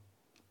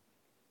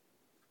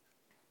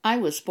I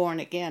was born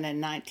again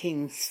in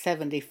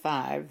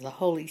 1975. The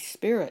Holy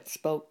Spirit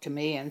spoke to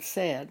me and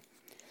said,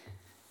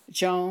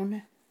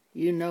 "Joan,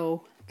 you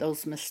know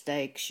those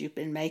mistakes you've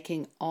been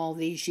making all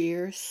these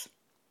years?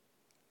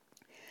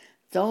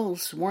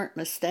 Those weren't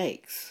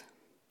mistakes.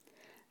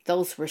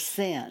 Those were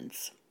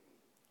sins."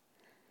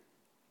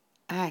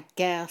 I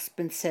gasped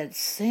and said,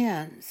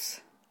 "Sins?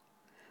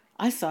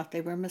 I thought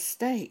they were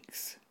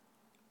mistakes."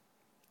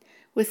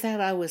 With that,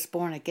 I was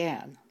born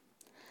again.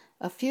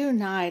 A few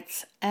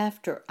nights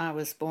after I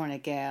was born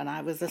again,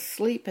 I was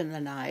asleep in the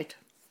night.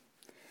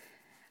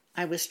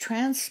 I was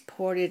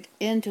transported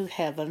into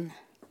heaven.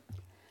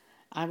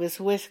 I was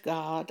with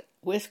God,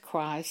 with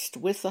Christ,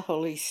 with the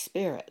Holy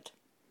Spirit.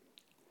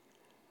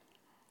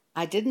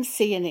 I didn't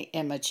see any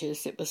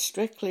images. It was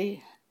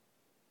strictly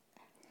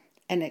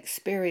an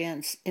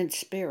experience in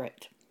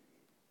spirit.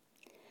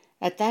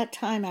 At that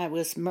time, I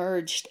was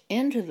merged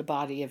into the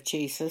body of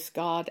Jesus,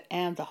 God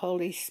and the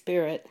Holy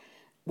Spirit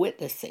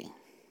witnessing.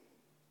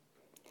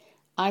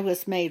 I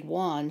was made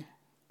one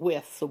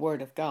with the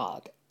Word of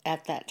God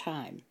at that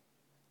time.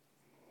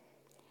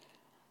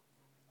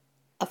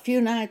 A few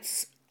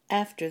nights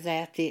after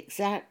that, the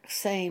exact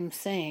same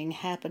thing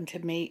happened to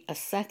me a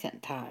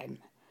second time.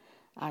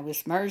 I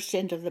was merged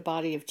into the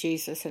body of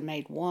Jesus and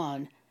made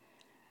one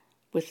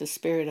with the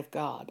Spirit of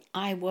God.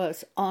 I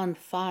was on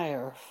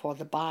fire for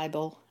the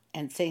Bible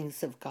and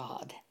things of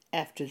God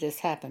after this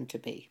happened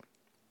to me.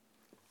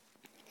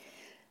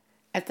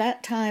 At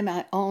that time,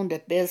 I owned a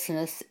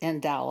business in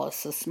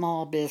Dallas, a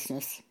small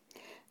business,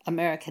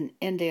 American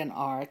Indian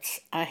Arts.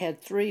 I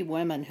had 3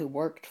 women who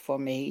worked for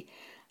me.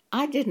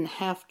 I didn't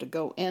have to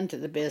go into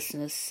the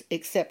business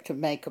except to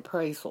make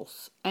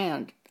appraisals,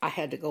 and I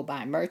had to go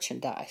buy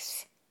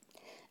merchandise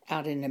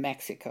out in New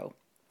Mexico.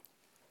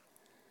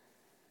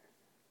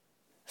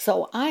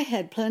 So I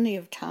had plenty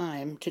of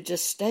time to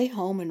just stay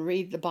home and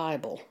read the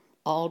Bible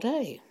all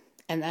day,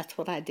 and that's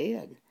what I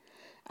did.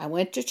 I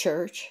went to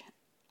church,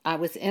 I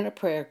was in a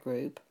prayer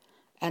group,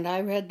 and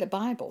I read the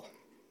Bible.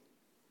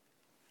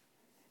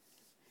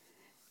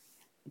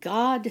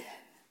 God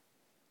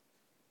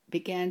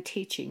began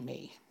teaching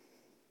me.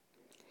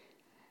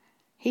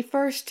 He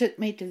first took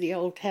me to the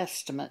Old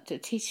Testament to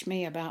teach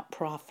me about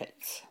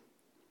prophets.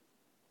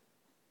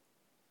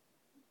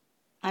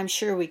 I'm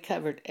sure we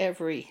covered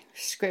every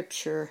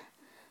scripture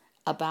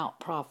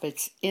about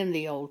prophets in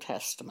the Old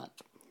Testament.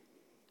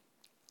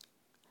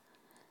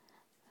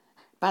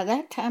 By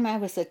that time, I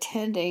was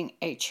attending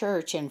a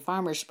church in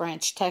Farmers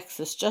Branch,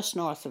 Texas, just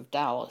north of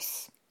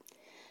Dallas.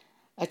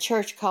 A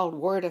church called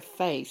Word of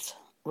Faith.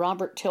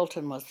 Robert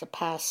Tilton was the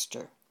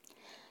pastor.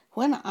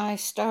 When I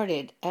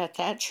started at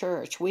that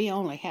church, we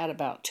only had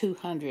about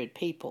 200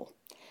 people.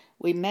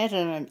 We met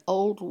in an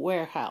old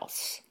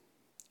warehouse.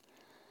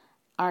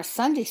 Our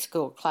Sunday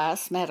school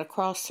class met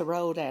across the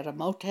road at a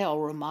Motel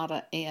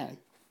Ramada Inn.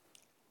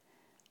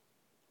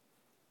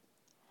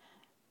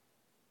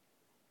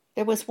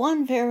 There was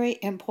one very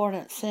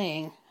important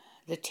thing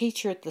the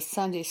teacher at the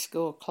Sunday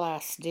school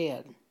class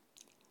did.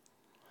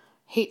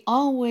 He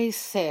always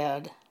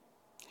said,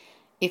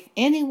 "If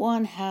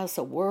anyone has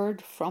a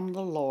word from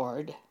the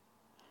Lord,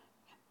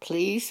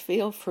 please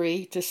feel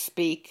free to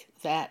speak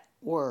that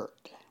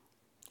word."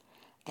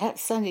 That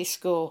Sunday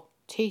school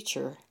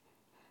teacher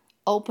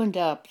opened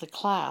up the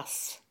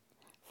class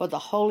for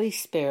the Holy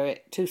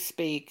Spirit to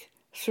speak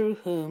through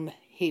whom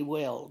He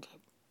willed.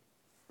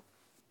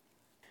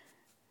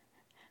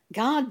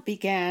 God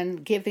began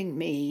giving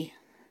me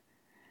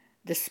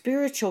the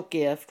spiritual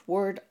gift,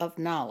 word of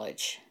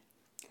knowledge.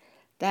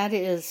 That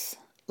is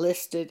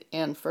listed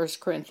in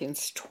 1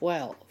 Corinthians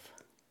 12.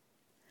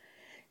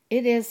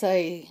 It is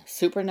a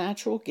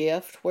supernatural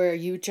gift where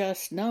you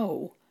just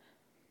know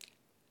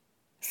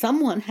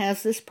someone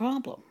has this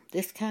problem,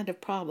 this kind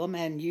of problem,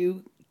 and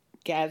you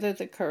gather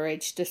the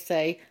courage to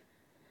say,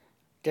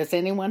 "Does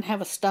anyone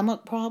have a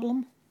stomach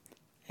problem?"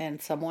 And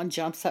someone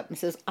jumps up and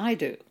says, "I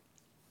do."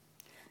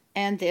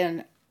 And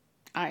then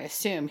I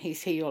assume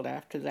he's healed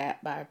after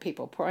that by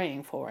people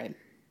praying for him.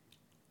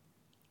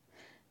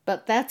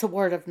 But that's a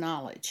word of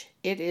knowledge.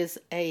 It's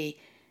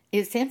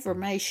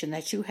information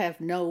that you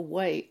have no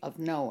way of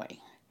knowing.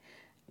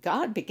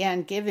 God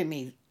began giving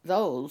me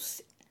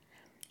those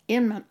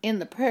in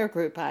the prayer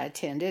group I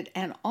attended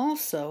and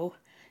also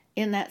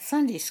in that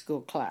Sunday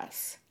school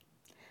class.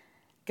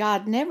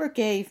 God never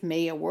gave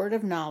me a word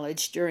of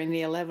knowledge during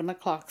the 11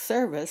 o'clock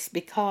service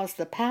because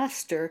the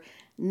pastor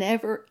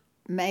never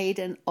made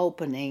an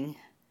opening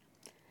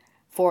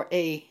for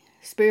a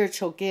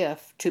spiritual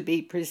gift to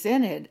be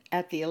presented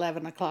at the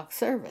 11 o'clock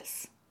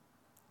service.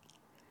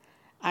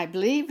 I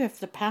believe if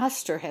the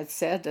pastor had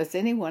said, "Does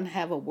anyone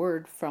have a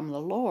word from the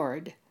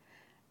Lord?"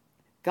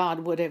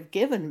 God would have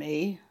given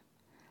me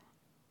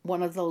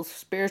one of those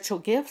spiritual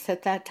gifts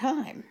at that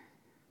time,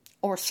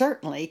 or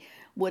certainly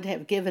would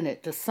have given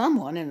it to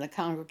someone in the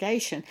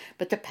congregation,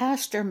 but the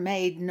pastor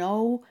made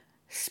no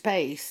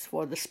space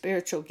for the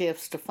spiritual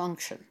gifts to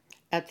function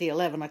at the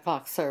 11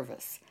 o'clock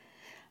service.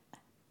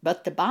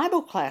 But the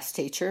Bible class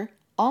teacher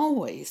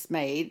always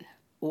made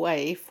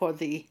way for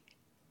the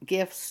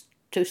gifts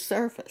to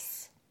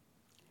surface.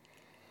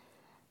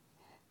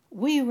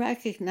 We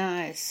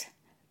recognize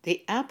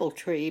the apple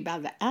tree by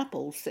the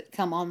apples that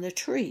come on the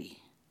tree.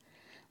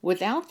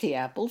 Without the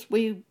apples,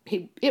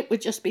 it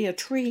would just be a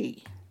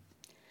tree.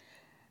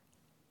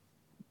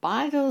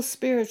 By those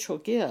spiritual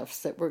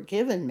gifts that were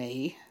given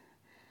me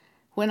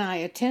when I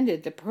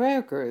attended the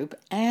prayer group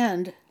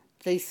and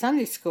the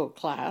Sunday school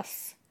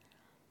class,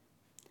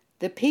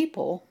 the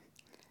people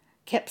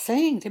kept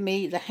saying to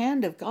me, the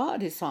hand of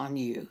God is on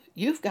you.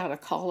 You've got a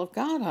call of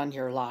God on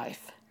your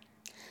life.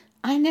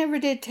 I never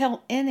did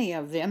tell any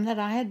of them that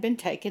I had been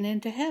taken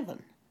into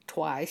heaven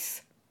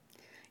twice.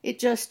 It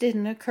just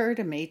didn't occur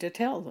to me to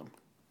tell them.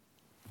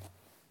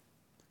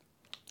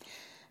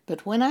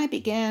 But when I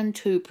began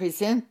to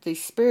present the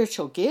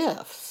spiritual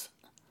gifts,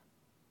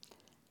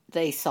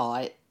 they saw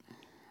it.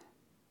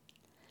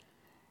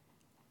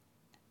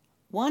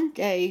 One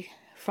day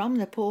from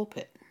the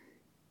pulpit,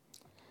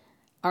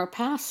 our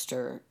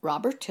pastor,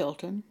 Robert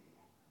Tilton,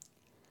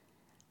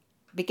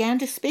 began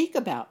to speak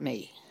about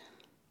me.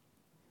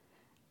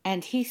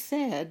 And he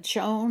said,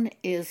 Joan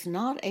is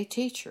not a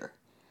teacher.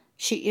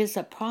 She is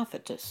a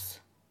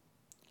prophetess.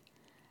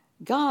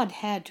 God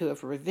had to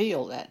have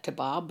revealed that to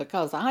Bob,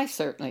 because I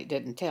certainly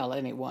didn't tell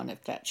anyone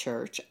at that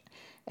church.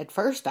 At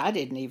first, I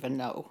didn't even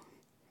know.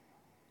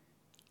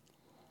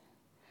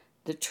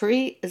 The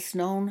tree is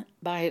known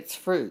by its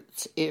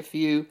fruits. If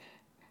you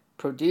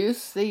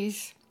produce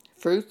these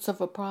fruits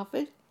of a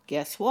prophet,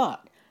 guess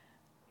what?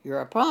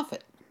 You're a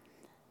prophet.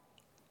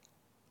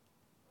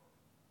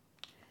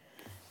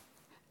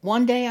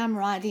 One day I'm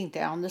riding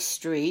down the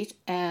street,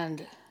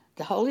 and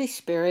the Holy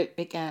Spirit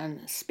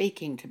began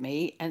speaking to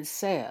me and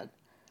said,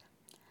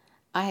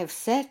 I have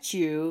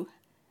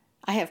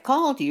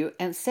called you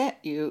and set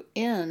you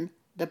in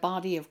the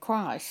body of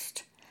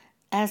Christ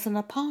as an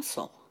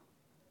apostle.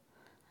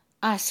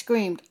 I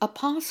screamed,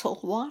 Apostle,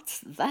 what's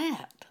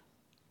that?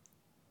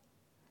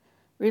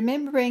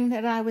 Remembering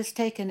that I was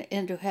taken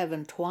into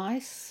heaven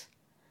twice,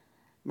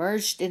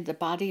 merged in the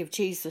body of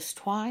Jesus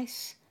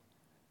twice,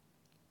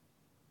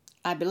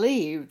 I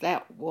believe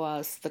that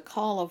was the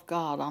call of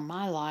God on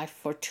my life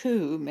for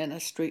 2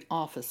 ministry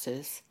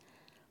offices,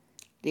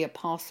 the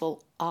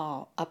apostle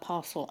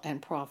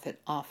and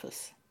prophet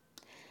office.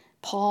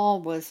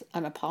 Paul was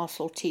an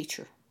apostle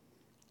teacher.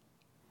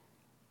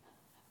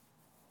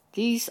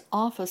 These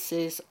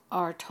offices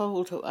are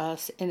told to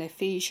us in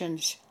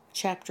Ephesians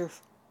chapter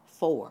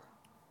 4.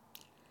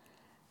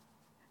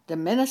 The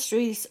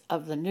ministries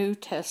of the New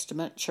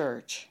Testament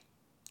church,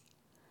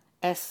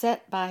 as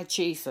set by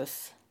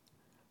Jesus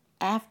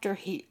after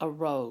he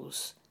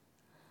arose,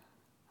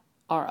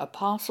 are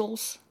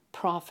apostles,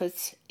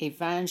 prophets,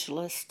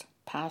 evangelists,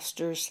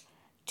 pastors,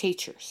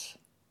 teachers,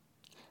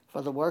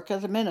 for the work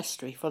of the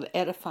ministry, for the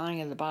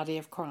edifying of the body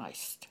of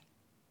Christ.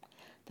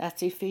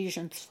 That's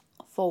Ephesians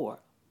 4.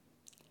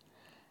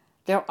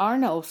 There are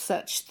no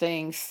such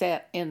things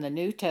set in the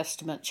New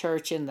Testament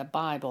church in the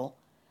Bible.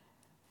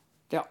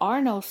 There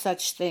are no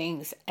such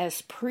things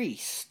as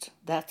priest.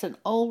 That's an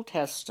Old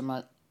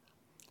Testament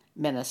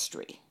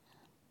ministry,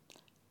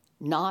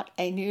 not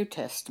a New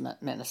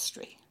Testament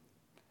ministry.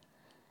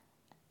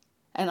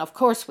 And of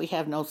course, we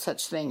have no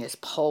such thing as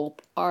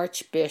pope,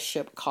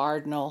 archbishop,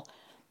 cardinal.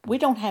 We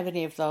don't have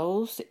any of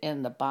those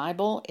in the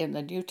Bible, in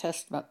the New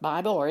Testament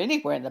Bible, or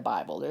anywhere in the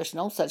Bible. There's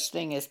no such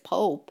thing as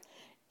pope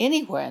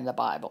anywhere in the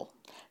Bible.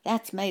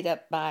 That's made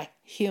up by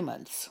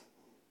humans.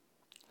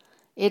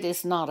 It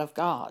is not of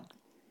God.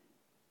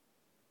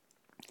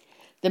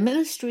 The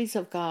ministries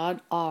of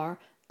God are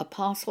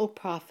apostle,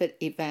 prophet,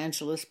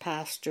 evangelist,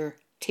 pastor,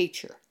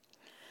 teacher.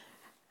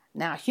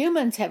 Now,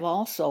 humans have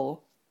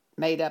also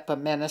made up a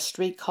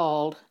ministry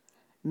called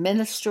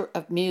minister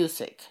of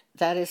music.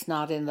 That is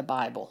not in the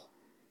Bible.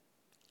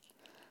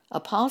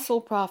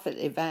 Apostle, prophet,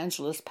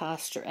 evangelist,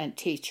 pastor, and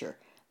teacher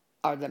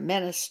are the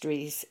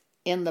ministries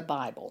in the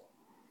Bible.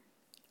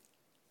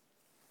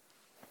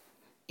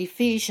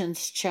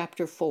 Ephesians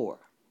chapter 4.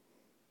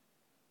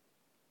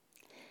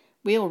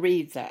 We'll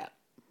read that.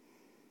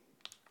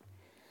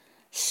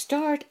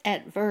 Start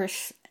at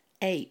verse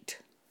 8.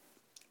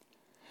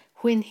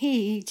 When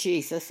he,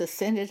 Jesus,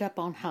 ascended up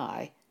on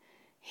high,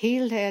 he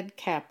led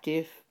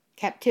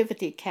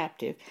captivity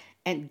captive,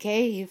 and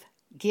gave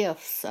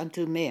gifts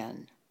unto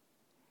men.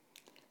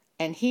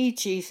 And he,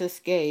 Jesus,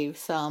 gave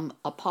some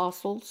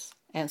apostles,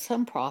 and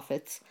some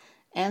prophets,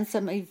 and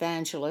some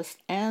evangelists,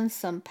 and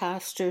some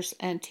pastors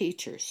and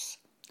teachers,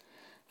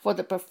 for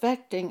the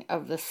perfecting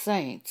of the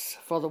saints,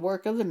 for the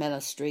work of the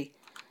ministry,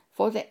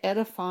 for the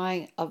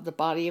edifying of the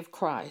body of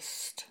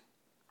Christ.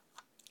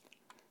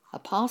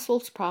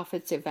 Apostles,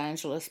 prophets,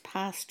 evangelists,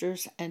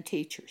 pastors, and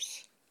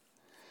teachers.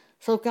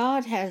 So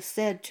God has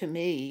said to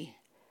me,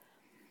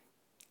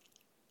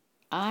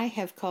 I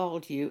have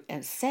called you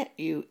and set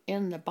you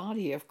in the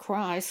body of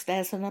Christ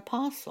as an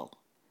apostle.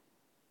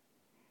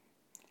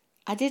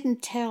 I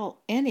didn't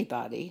tell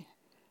anybody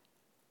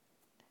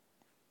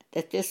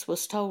that this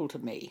was told to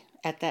me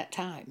at that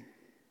time.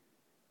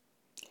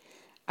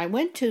 I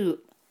went to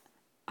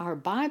our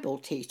Bible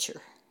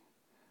teacher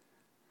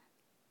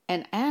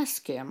and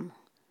asked him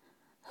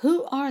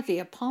who are the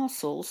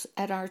apostles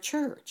at our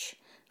church?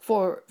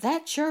 For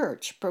that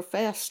church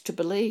professed to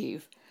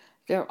believe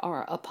there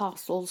are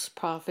apostles,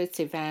 prophets,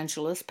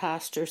 evangelists,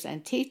 pastors,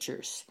 and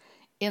teachers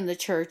in the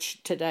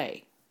church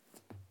today.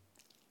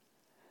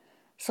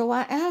 So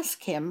I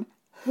asked him,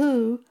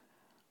 who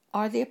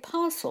are the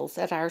apostles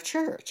at our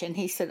church? And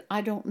he said,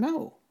 I don't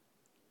know.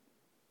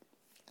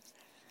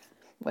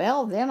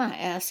 Well, then I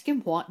asked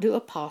him, what do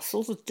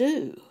apostles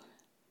do?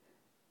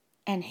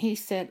 And he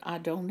said, I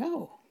don't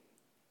know.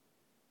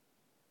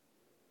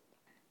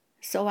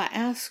 So I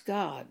asked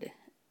God,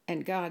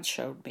 and God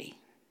showed me.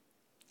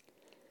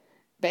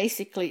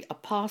 Basically,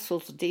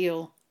 apostles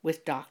deal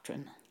with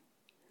doctrine.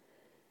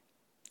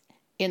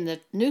 In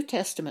the New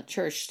Testament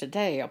church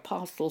today,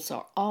 apostles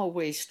are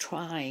always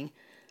trying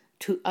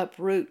to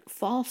uproot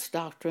false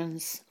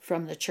doctrines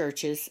from the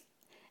churches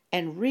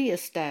and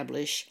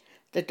reestablish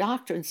the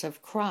doctrines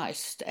of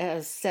Christ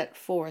as set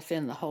forth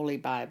in the Holy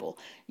Bible.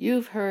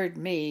 You've heard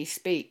me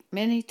speak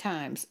many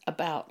times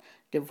about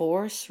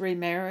divorce,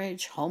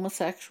 remarriage,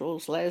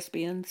 homosexuals,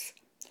 lesbians,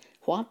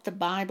 what the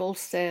Bible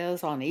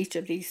says on each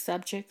of these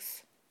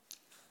subjects.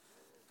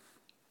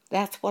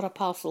 That's what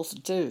apostles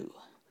do.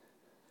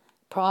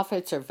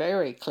 Prophets are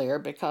very clear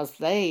because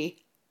they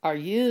are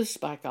used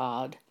by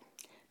God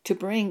to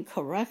bring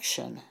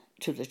correction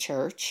to the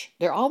church.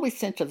 They're always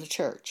sent to the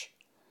church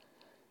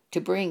to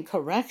bring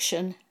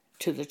correction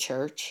to the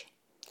church,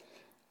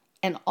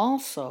 and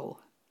also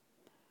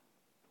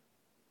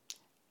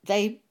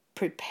they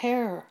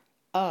prepare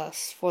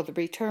us for the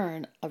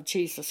return of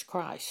Jesus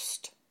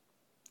Christ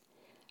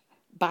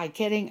by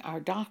getting our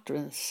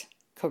doctrines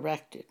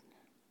corrected.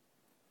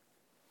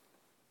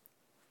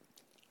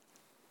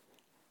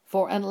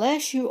 For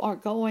unless you are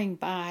going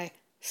by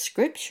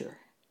Scripture,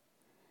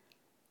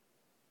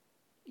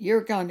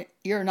 you're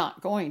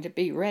not going to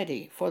be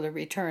ready for the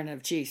return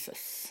of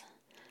Jesus.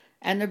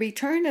 And the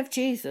return of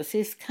Jesus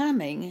is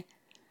coming,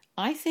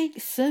 I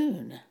think,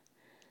 soon.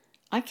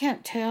 I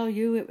can't tell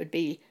you it would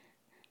be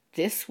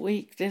this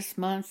week, this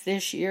month,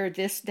 this year,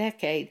 this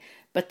decade,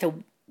 but the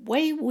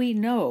way we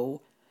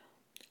know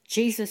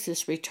Jesus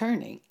is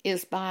returning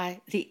is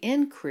by the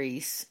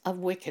increase of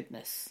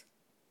wickedness.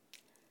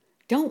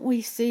 Don't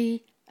we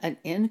see an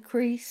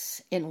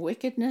increase in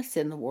wickedness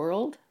in the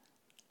world?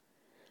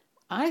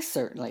 I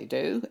certainly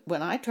do.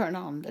 When I turn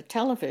on the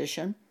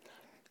television,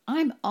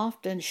 I'm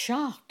often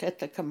shocked at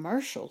the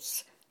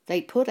commercials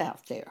they put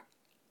out there,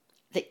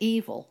 the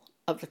evil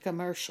of the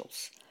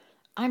commercials.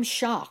 I'm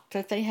shocked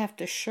that they have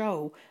to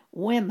show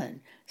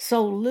women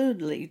so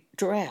lewdly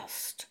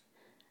dressed.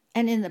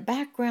 And in the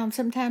background,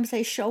 sometimes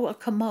they show a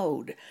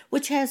commode,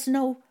 which has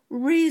no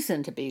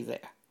reason to be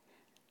there,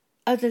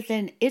 other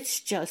than it's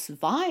just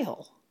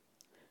vile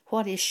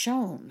what is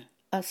shown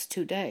us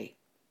today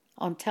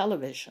on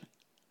television.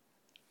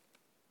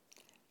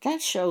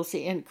 That shows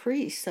the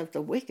increase of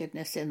the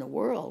wickedness in the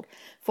world.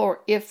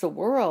 For if the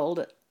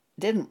world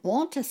didn't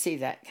want to see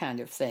that kind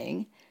of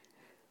thing,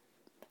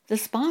 the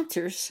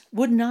sponsors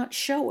would not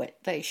show it.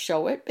 They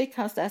show it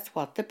because that's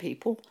what the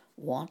people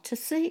want to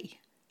see.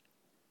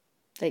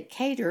 They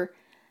cater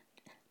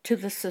to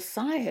the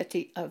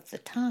society of the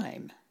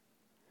time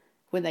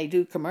when they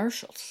do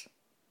commercials.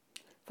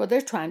 For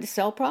they're trying to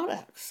sell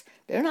products.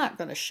 They're not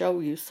going to show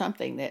you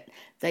something that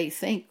they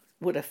think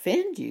would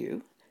offend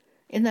you.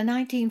 In the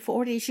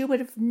 1940s, you would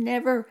have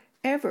never,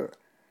 ever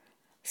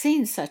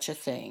seen such a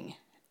thing.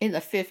 In the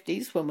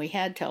 50s, when we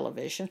had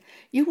television,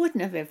 you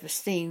wouldn't have ever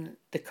seen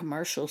the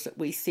commercials that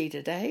we see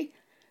today.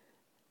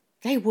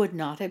 They would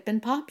not have been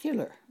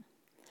popular.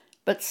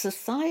 But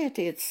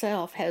society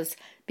itself has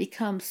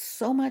become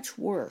so much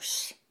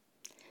worse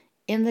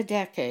in the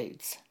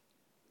decades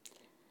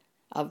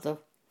of the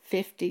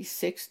 50s,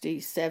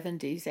 60s,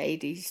 70s,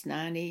 80s,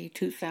 90s,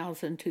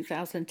 2000,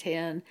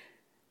 2010,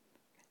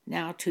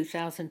 now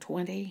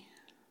 2020.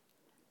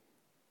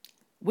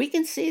 We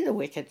can see the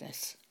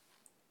wickedness.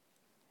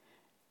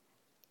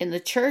 In the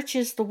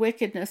churches, the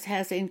wickedness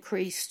has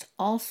increased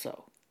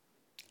also.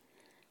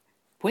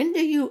 When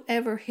do you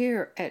ever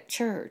hear at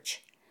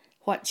church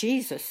what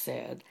Jesus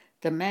said,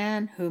 the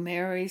man who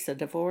marries a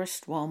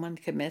divorced woman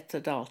commits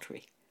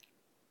adultery?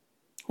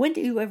 When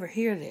do you ever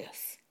hear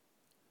this?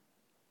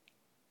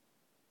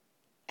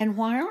 And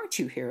why aren't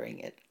you hearing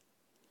it?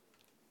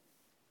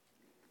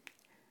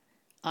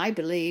 I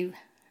believe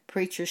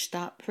preachers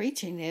stopped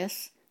preaching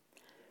this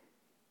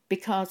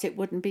because it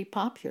wouldn't be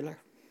popular.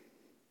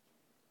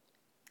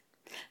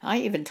 I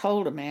even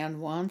told a man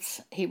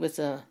once, he was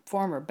a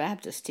former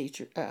Baptist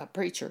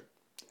preacher,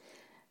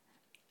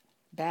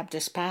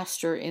 Baptist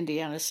pastor,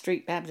 Indiana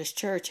Street Baptist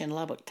Church in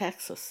Lubbock,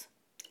 Texas.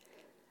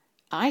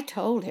 I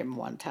told him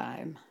one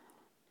time,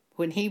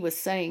 when he was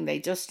saying they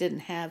just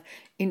didn't have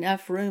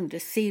enough room to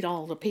seat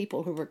all the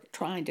people who were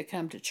trying to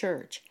come to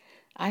church,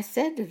 I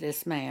said to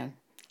this man,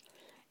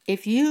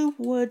 if you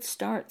would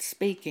start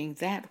speaking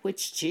that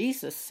which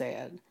Jesus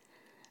said,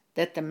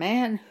 that the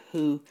man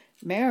who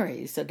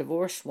marries a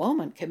divorced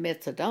woman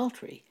commits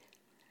adultery,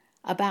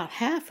 about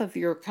half of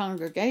your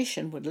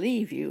congregation would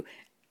leave you.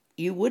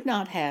 You would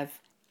not have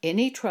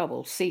any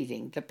trouble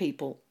seating the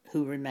people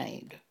who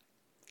remained.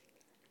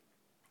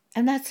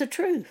 And that's the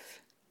truth.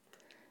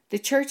 The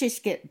churches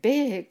get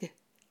big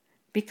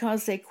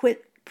because they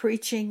quit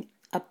preaching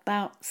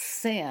about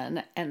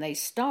sin and they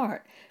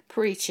start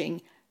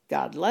preaching,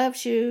 God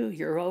loves you,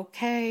 you're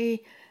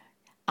okay,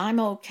 I'm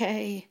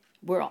okay,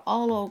 we're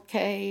all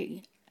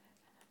okay,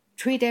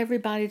 treat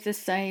everybody the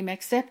same,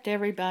 accept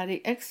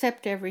everybody,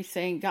 accept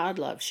everything, God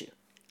loves you.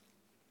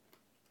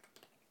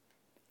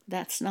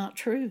 That's not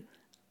true.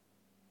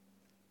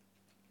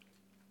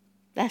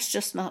 That's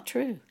just not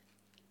true.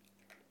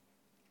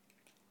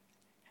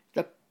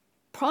 The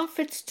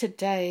prophets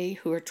today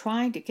who are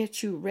trying to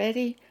get you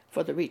ready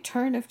for the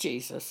return of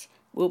Jesus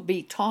will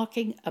be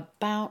talking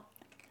about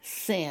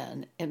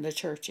sin in the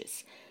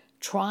churches,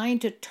 trying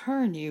to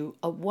turn you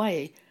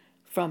away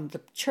from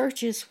the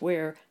churches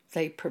where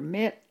they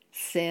permit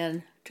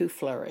sin to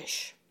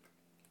flourish.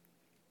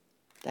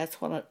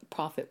 That's what a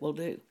prophet will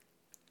do.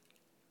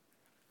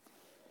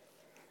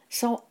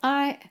 So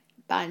by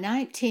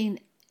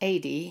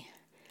 1980,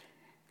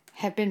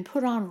 have been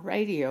put on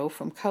radio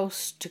from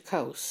coast to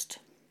coast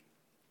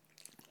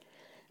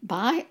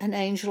by an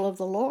angel of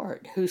the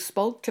Lord who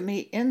spoke to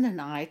me in the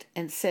night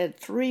and said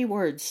 3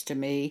 words to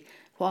me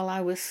while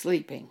I was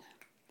sleeping.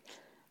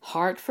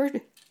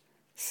 Hartford,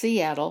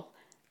 Seattle,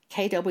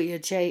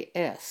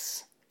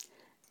 KWJS.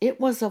 It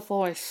was a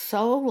voice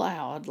so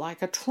loud,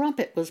 like a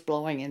trumpet was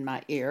blowing in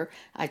my ear,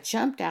 I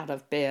jumped out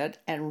of bed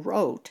and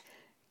wrote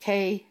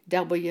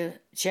KWJS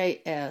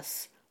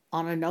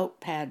on a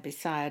notepad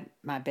beside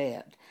my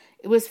bed.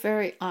 It was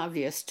very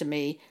obvious to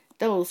me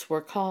those were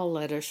call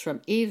letters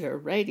from either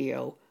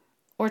radio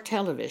or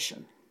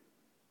television.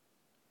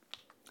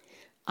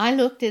 I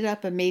looked it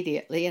up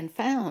immediately and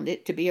found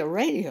it to be a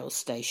radio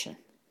station.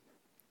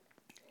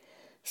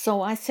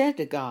 So I said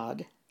to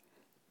God,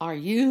 "Are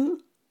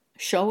you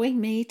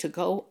showing me to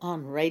go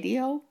on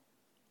radio?"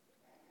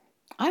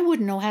 I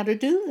wouldn't know how to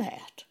do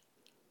that.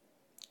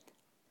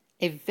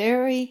 A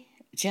very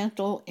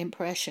gentle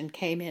impression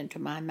came into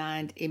my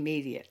mind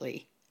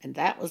immediately, and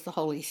that was the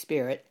Holy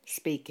Spirit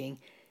speaking.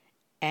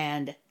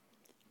 And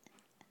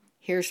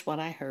here's what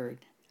I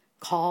heard.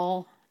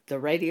 Call the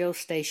radio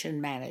station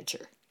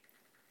manager.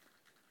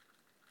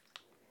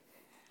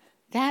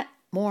 That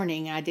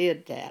morning I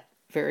did that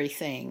very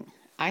thing.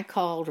 I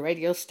called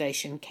radio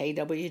station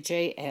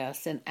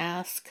KWJS and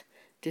asked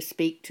to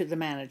speak to the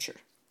manager.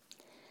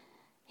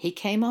 He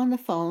came on the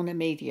phone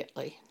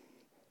immediately.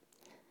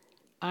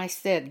 I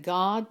said,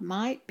 God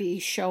might be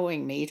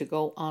showing me to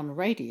go on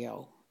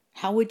radio.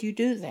 How would you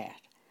do that?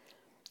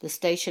 The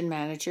station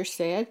manager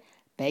said,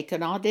 make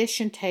an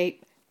audition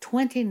tape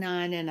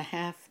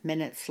 29.5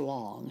 minutes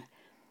long.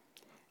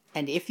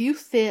 And if you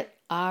fit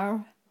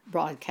our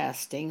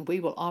broadcasting,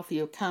 we will offer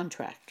you a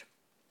contract.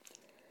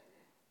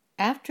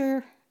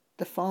 After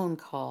the phone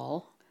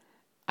call,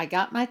 I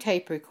got my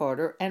tape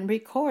recorder and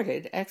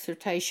recorded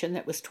exhortation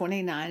that was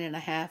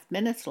 29.5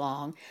 minutes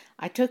long.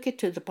 I took it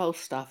to the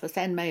post office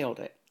and mailed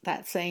it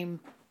that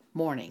same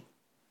morning.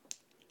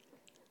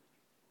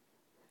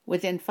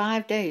 Within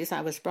 5 days,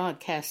 I was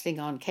broadcasting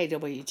on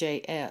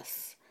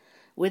KWJS.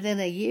 Within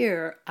a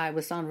year, I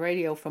was on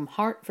radio from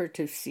Hartford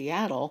to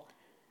Seattle,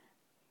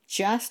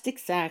 just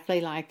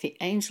exactly like the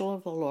angel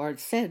of the Lord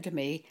said to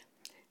me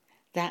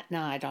that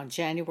night on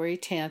January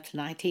 10th,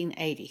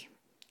 1980.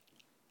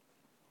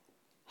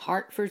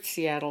 Hartford,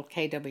 Seattle,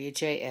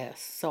 KWJS.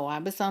 So I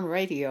was on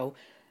radio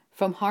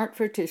from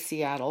Hartford to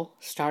Seattle,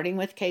 starting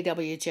with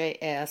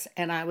KWJS,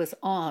 and I was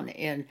on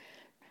in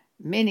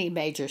many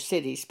major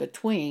cities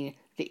between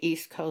the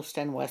East Coast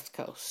and West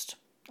Coast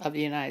of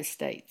the United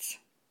States.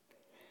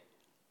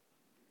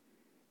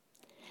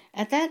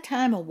 At that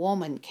time, a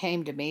woman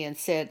came to me and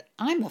said,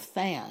 I'm a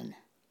fan.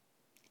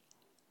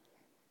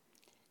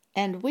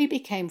 And we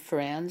became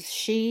friends.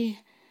 She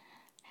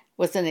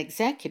was an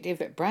executive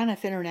at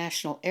Braniff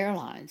International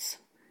Airlines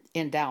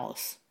in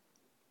Dallas.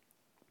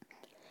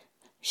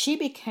 She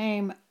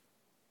became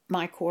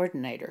my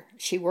coordinator.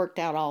 She worked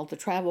out all the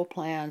travel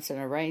plans and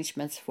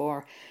arrangements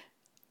for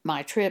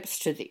my trips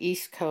to the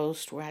East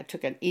Coast, where I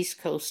took an East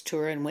Coast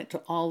tour and went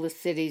to all the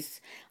cities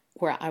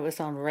where I was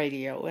on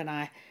radio, and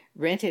I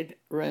rented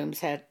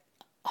rooms at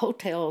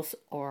hotels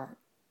or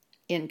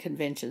in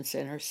convention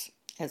centers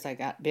as I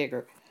got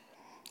bigger,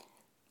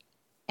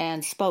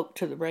 and spoke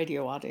to the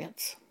radio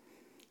audience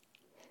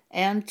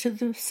and to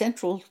the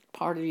central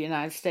part of the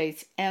United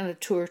States, and a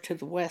tour to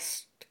the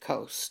West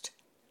Coast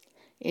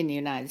in the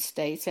United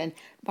States. And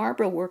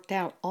Barbara worked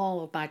out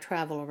all of my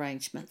travel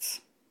arrangements.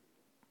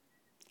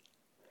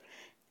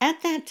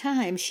 At that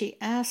time, she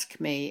asked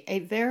me a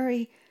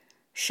very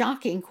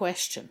shocking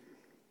question.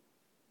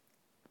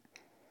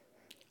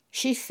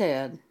 She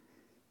said,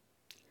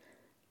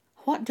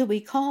 "What do we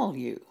call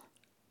you?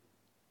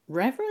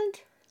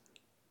 Reverend?"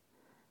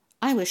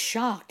 I was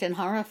shocked and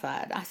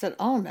horrified. I said,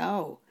 "Oh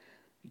no,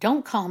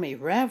 don't call me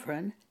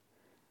Reverend.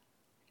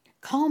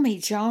 Call me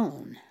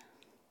Joan."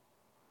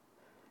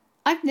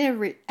 I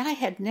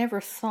had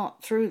never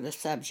thought through the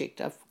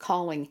subject of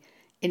calling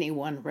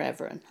anyone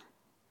Reverend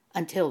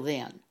until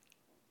then.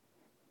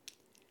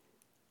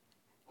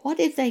 What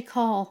did they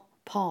call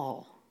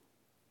Paul?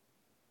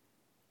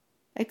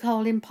 They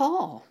called him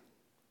Paul.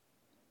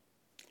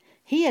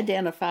 He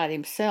identified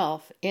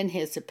himself in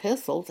his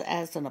epistles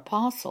as an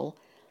apostle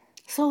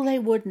so they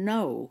would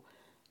know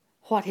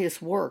what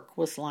his work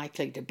was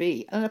likely to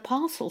be. An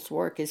apostle's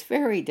work is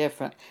very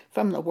different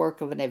from the work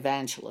of an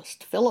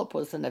evangelist. Philip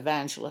was an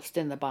evangelist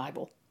in the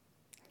Bible.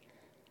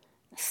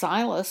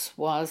 Silas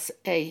was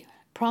a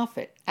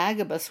prophet.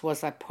 Agabus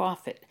was a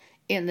prophet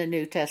in the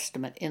New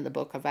Testament in the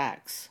book of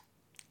Acts.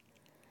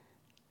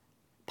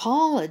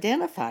 Paul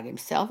identified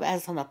himself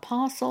as an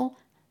apostle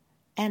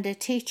and a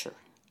teacher.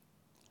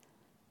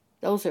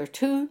 Those are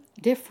two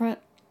different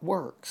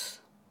works.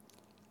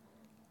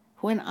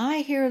 When I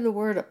hear the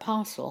word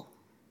apostle,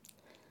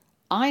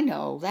 I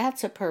know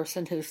that's a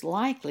person who's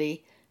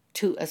likely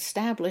to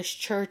establish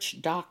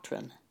church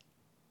doctrine.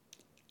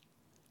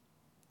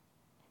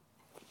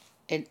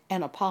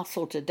 An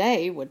apostle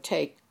today would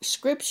take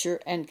Scripture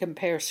and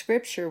compare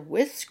Scripture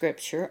with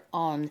Scripture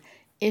on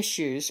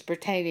issues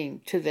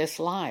pertaining to this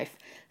life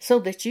so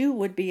that you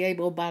would be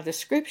able by the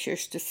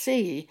Scriptures to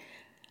see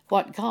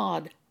what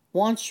God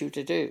wants you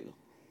to do.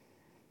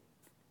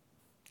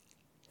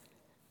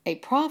 A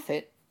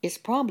prophet is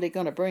probably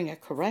going to bring a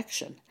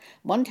correction.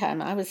 One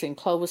time I was in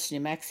Clovis, New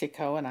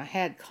Mexico, and I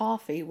had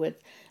coffee with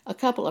a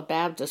couple of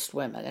Baptist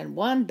women, and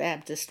one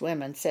Baptist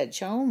woman said,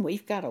 "Joan,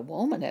 we've got a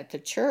woman at the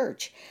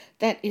church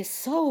that is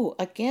so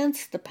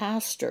against the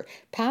pastor.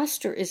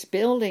 Pastor is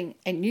building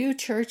a new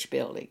church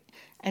building,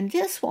 and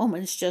this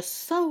woman's just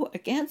so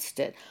against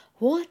it.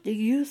 What do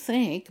you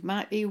think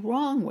might be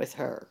wrong with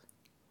her?"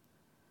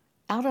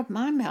 Out of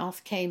my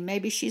mouth came,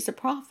 "Maybe she's a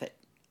prophet."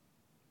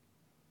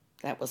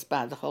 That was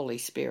by the Holy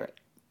Spirit.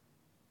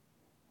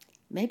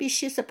 Maybe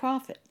she's a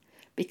prophet,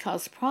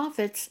 because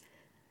prophets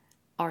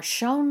are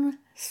shown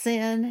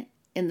sin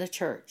in the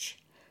church.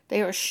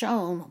 They are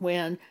shown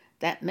when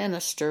that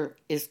minister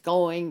is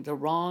going the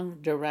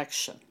wrong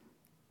direction.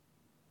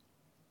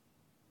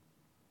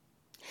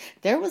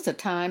 There was a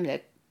time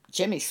that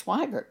Jimmy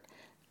Swaggart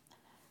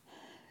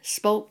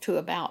spoke to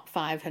about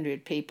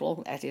 500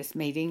 people at his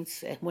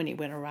meetings when he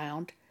went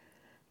around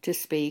to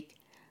speak.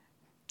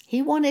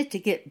 He wanted to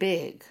get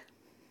big.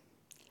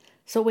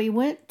 So we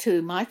went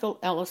to Michael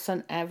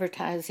Ellison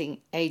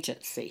Advertising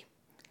Agency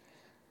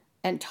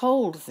and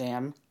told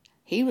them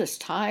he was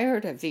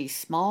tired of these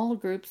small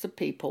groups of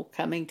people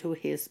coming to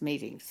his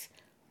meetings.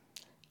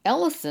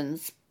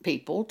 Ellison's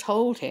people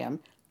told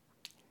him,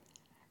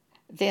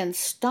 "Then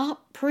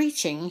stop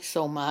preaching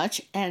so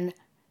much and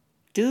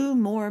do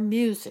more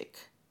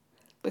music,"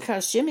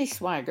 because Jimmy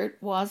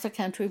Swaggart was a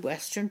country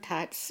western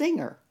type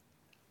singer.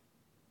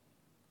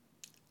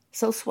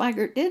 So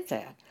Swaggart did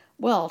that.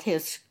 Well,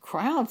 his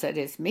crowds at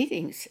his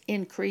meetings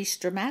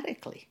increased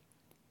dramatically.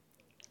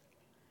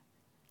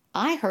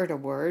 I heard a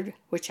word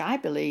which I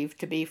believe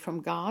to be from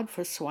God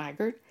for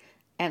Swaggart,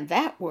 and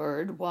that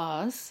word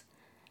was,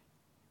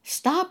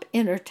 "Stop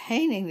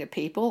entertaining the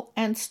people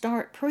and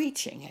start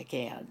preaching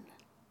again."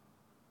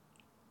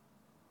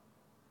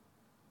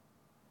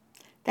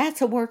 That's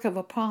a work of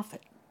a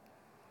prophet.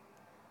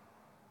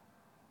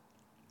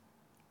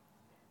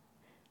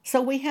 So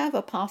we have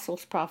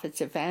apostles,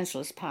 prophets,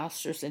 evangelists,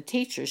 pastors, and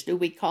teachers. Do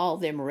we call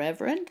them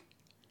reverend?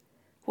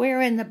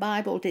 Where in the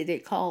Bible did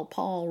it call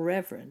Paul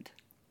reverend?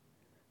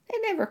 They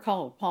never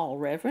called Paul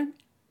reverend.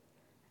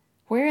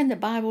 Where in the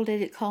Bible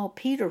did it call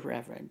Peter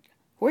reverend?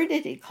 Where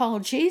did it call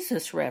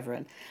Jesus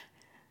reverend?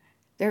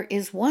 There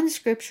is one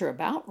scripture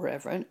about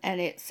reverend, and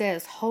it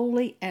says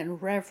holy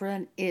and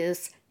reverend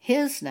is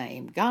his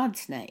name,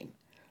 God's name.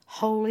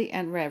 Holy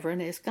and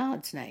reverend is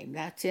God's name.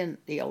 That's in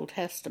the Old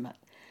Testament.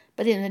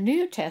 But in the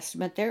New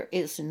Testament, there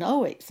is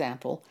no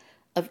example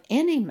of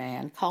any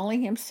man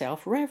calling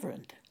himself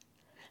reverend.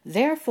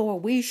 Therefore,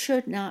 we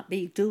should not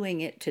be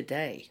doing it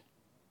today.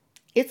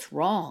 It's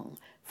wrong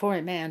for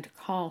a man to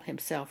call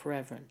himself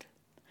reverend.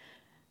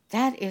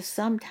 That is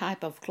some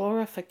type of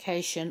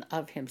glorification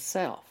of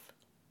himself.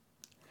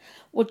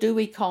 Well, do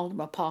we call them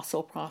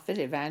apostle, prophet,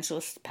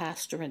 evangelist,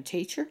 pastor, and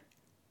teacher?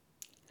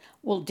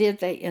 Well, did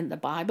they in the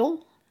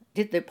Bible?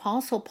 Did the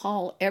apostle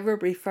Paul ever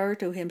refer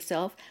to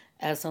himself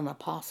as an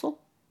apostle?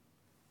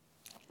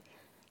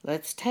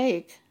 Let's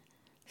take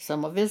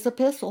some of his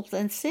epistles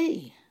and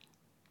see.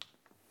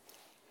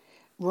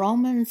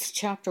 Romans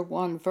chapter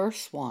 1,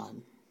 verse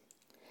 1.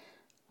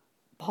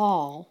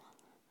 Paul,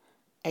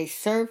 a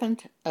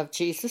servant of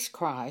Jesus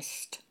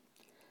Christ,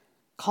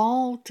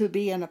 called to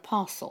be an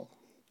apostle,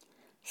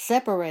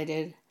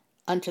 separated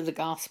unto the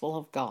gospel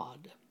of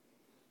God.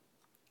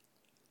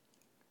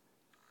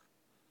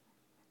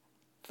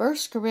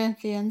 1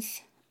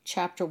 Corinthians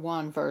chapter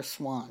 1, verse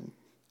 1.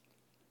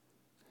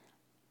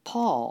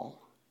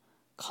 Paul,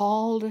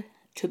 called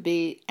to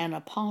be an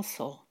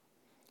apostle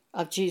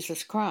of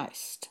Jesus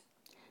Christ,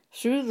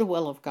 through the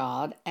will of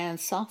God, and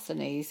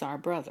Sosthenes our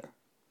brother.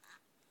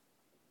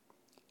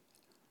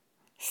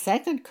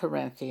 2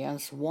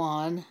 Corinthians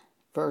 1,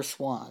 verse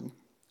 1.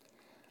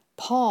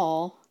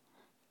 Paul,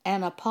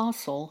 an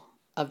apostle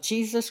of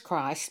Jesus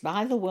Christ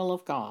by the will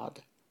of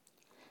God,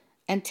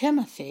 and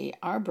Timothy,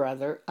 our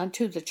brother,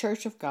 unto the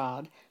church of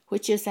God,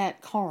 which is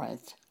at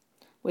Corinth,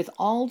 with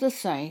all the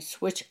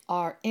saints which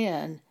are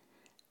in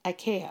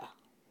Achaia.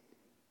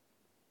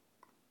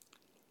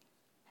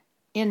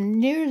 In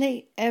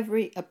nearly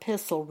every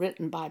epistle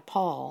written by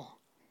Paul,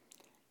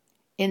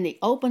 in the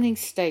opening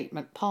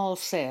statement, Paul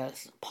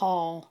says,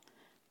 Paul,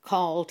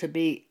 called to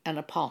be an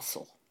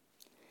apostle.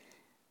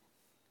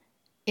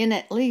 In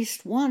at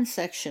least one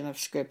section of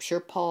Scripture,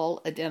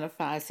 Paul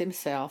identifies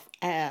himself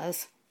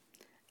as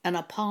an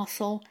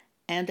apostle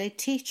and a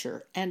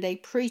teacher and a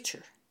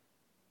preacher.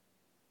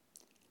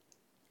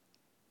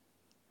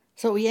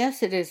 So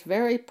yes, it is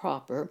very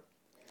proper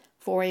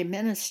for a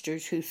minister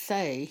to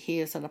say he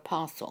is an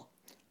apostle,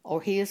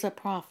 or he is a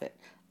prophet,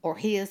 or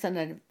he is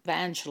an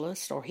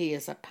evangelist, or he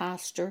is a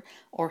pastor,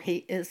 or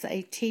he is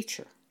a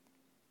teacher.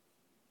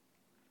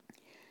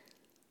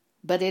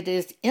 But it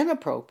is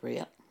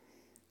inappropriate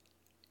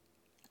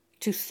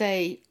to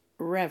say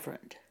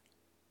reverend.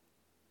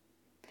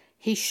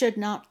 He should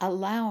not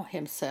allow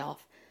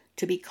himself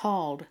to be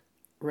called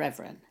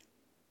reverend,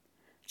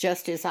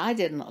 just as I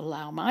didn't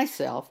allow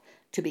myself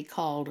to be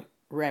called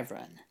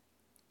reverend.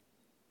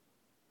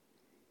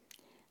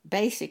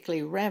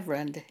 Basically,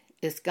 reverend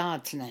is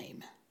God's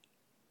name.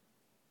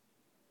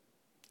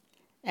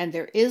 And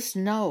there is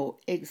no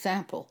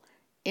example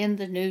in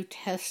the New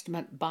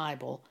Testament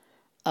Bible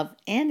of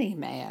any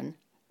man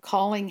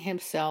calling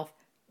himself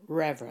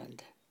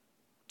reverend.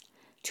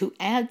 To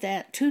add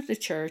that to the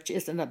church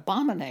is an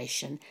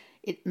abomination.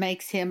 It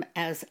makes him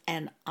as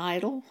an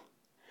idol.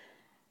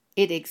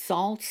 It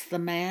exalts the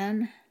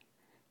man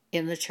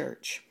in the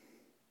church.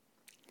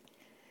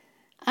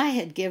 I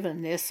had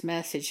given this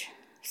message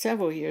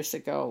several years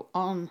ago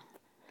on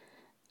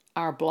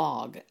our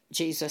blog,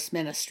 Jesus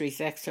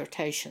Ministries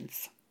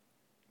Exhortations.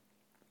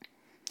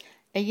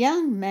 A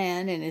young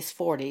man in his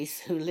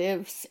 40s who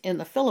lives in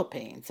the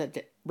Philippines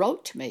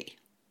wrote to me.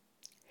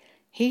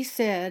 He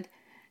said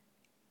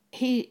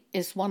he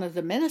is one of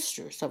the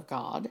ministers of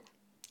God,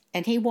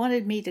 and he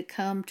wanted me to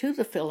come to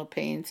the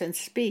Philippines and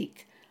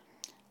speak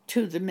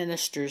to the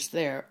ministers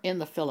there in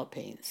the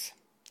Philippines.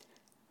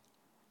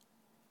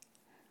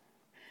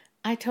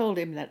 I told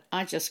him that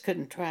I just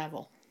couldn't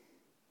travel.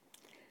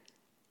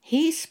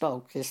 He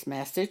spoke this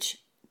message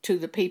to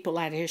the people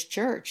at his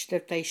church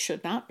that they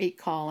should not be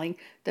calling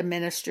the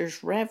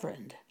ministers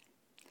reverend.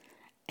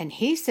 And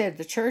he said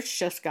the church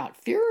just got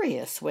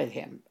furious with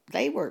him.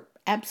 They were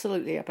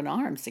absolutely up in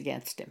arms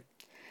against him.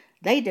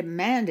 They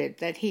demanded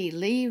that he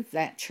leave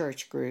that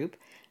church group,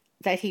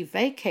 that he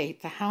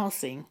vacate the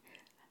housing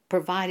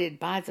provided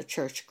by the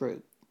church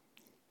group.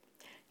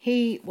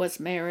 He was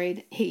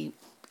married,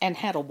 and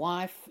had a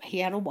wife. He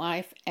had a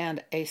wife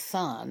and a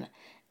son,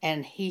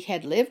 and he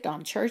had lived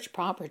on church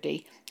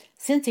property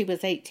since he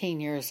was 18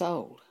 years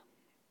old.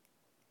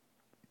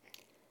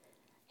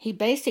 He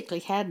basically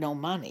had no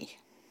money,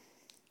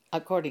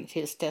 according to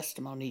his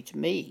testimony to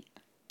me.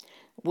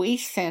 We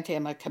sent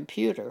him a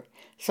computer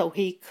so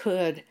he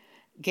could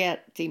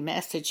get the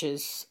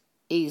messages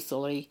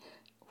easily,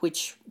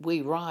 which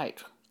we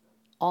write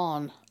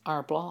on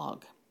our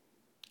blog.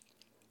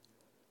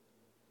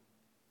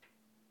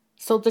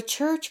 So the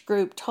church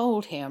group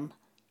told him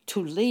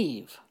to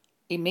leave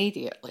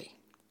immediately.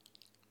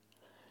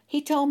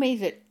 He told me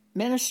that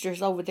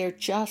ministers over there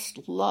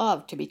just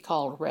love to be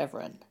called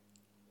reverend.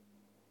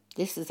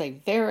 This is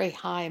a very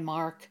high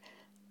mark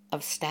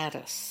of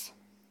status.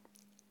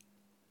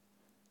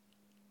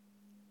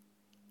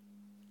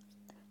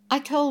 I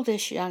told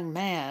this young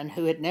man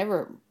who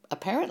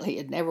apparently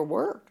had never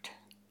worked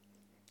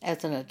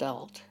as an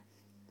adult,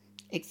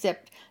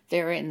 except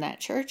they're in that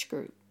church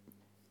group.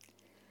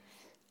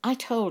 I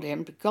told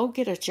him to go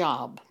get a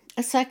job,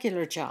 a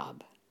secular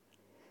job,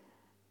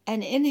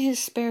 and in his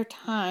spare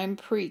time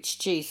preach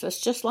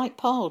Jesus just like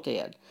Paul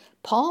did.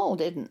 Paul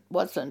didn't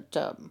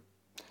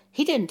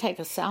take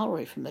a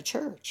salary from the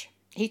church.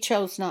 He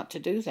chose not to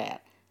do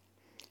that.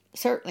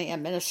 Certainly a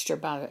minister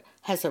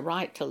has a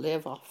right to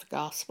live off the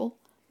gospel,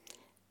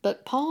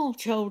 but Paul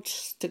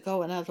chose to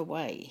go another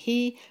way.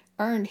 He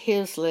earned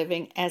his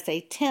living as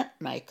a tent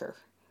maker.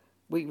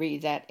 We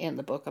read that in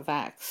the book of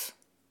Acts.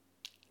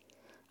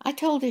 I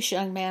told this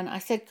young man, I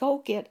said,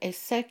 go get a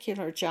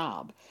secular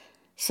job.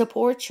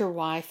 Support your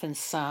wife and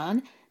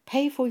son.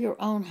 Pay for your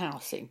own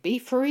housing. Be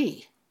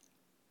free.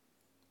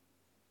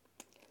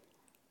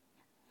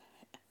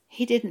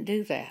 He didn't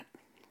do that.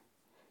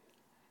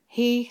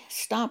 He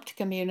stopped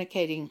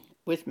communicating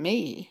with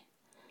me,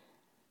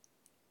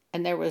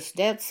 and there was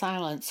dead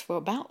silence for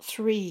about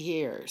 3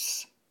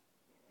 years.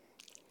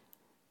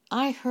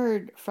 I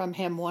heard from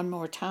him one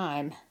more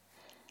time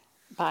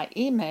by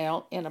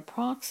email in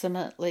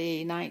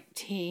approximately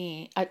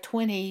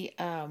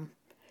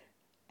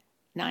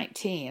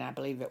 2019, I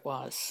believe it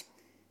was.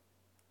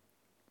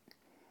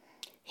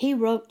 He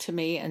wrote to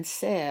me and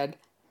said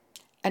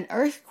an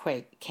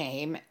earthquake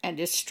came and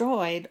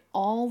destroyed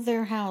all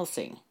their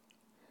housing.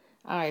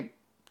 I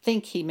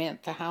think he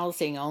meant the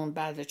housing owned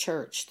by the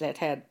church that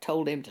had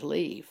told him to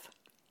leave.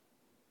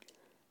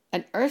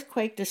 An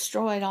earthquake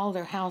destroyed all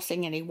their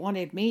housing, and he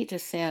wanted me to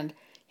send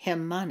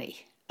him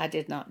money. I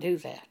did not do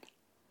that.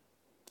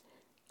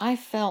 I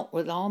felt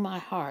with all my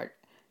heart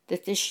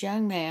that this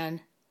young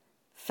man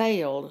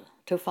failed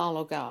to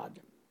follow God.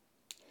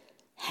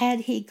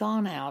 Had he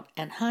gone out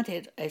and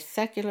hunted a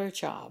secular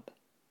job,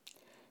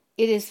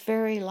 it is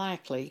very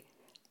likely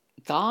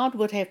God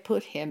would have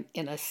put him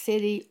in a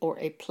city or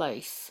a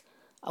place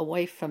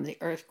away from the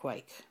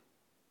earthquake.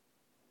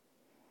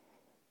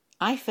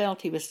 I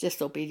felt he was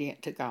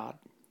disobedient to God.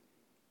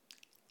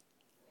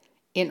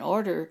 In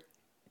order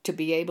to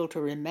be able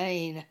to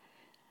remain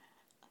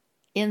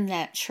in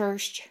that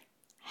church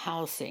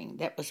housing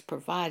that was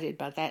provided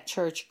by that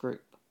church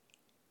group,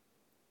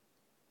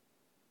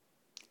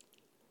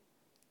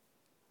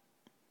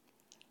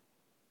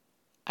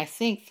 I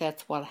think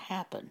that's what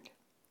happened.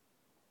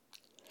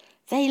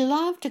 They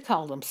love to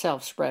call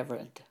themselves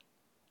reverend.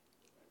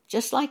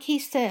 Just like he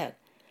said,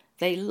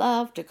 they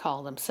love to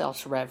call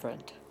themselves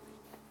reverend.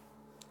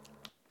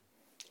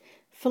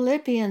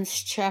 Philippians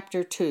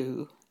chapter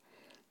 2,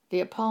 the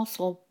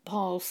Apostle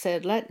Paul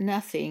said, "Let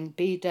nothing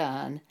be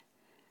done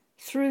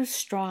through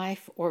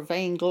strife or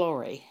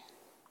vainglory.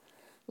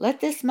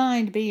 Let this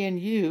mind be in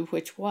you,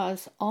 which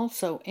was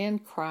also in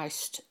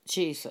Christ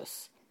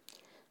Jesus,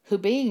 who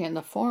being in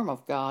the form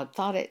of God,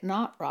 thought it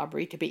not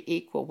robbery to be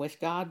equal with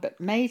God, but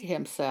made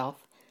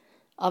himself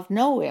of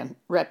no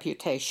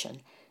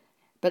reputation,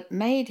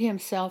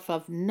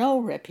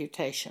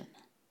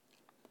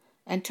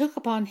 and took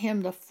upon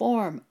him the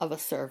form of a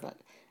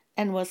servant,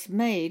 and was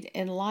made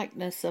in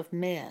likeness of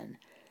men."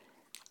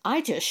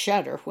 I just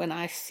shudder when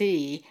I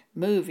see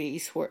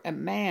movies where a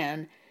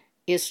man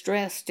is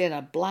dressed in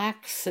a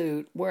black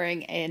suit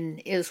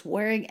is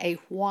wearing a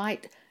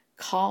white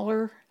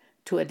collar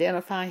to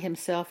identify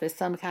himself as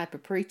some type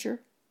of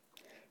preacher.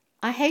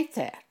 I hate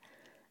that.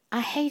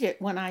 I hate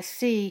it when I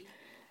see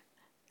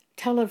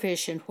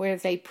television where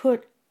they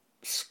put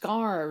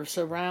scarves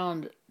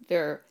around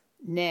their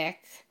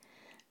neck,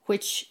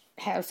 which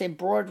has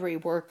embroidery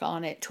work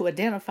on it, to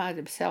identify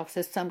themselves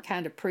as some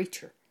kind of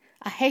preacher.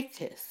 I hate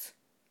this.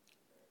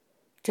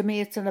 To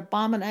me, it's an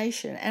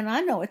abomination. And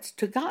I know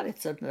to God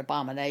it's an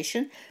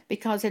abomination,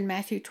 because in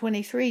Matthew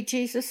 23,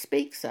 Jesus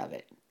speaks of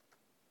it.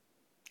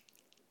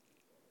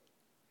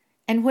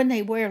 And when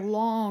they wear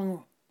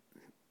long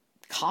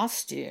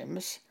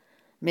costumes,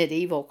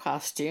 medieval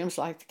costumes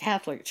like the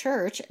Catholic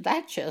Church,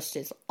 that just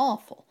is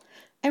awful.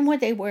 And when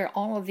they wear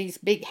all of these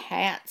big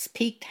hats,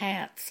 peaked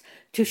hats,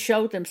 to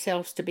show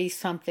themselves to be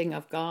something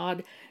of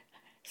God,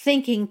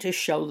 thinking to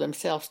show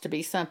themselves to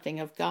be something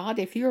of God,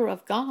 if you're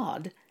of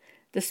God,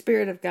 the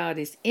Spirit of God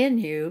is in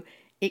you,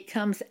 it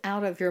comes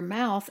out of your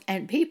mouth,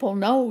 and people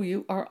know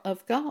you are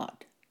of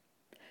God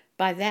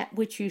by that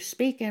which you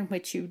speak and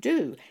which you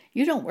do.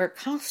 You don't wear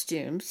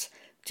costumes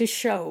to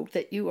show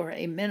that you are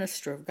a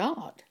minister of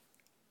God.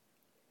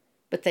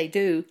 But they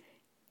do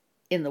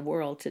in the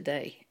world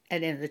today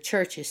and in the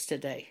churches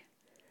today.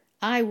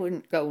 I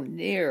wouldn't go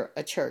near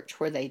a church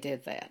where they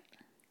did that,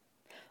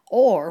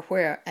 or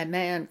where a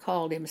man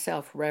called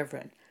himself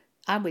reverend.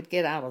 I would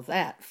get out of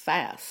that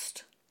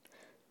fast.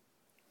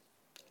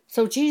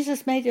 So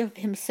Jesus made of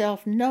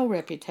himself no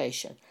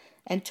reputation,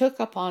 and took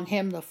upon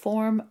him the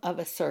form of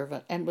a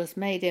servant, and was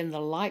made in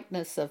the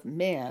likeness of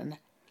men.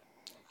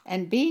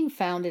 And being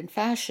found in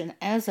fashion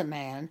as a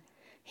man,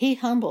 he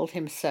humbled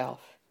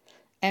himself,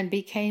 and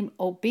became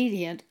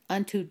obedient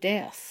unto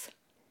death,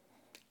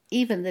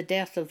 even the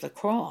death of the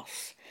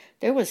cross.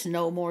 There was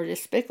no more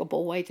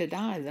despicable way to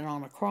die than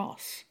on a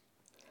cross.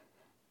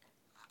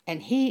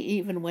 And he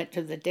even went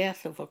to the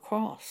death of a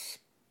cross,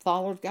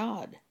 followed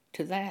God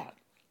to that.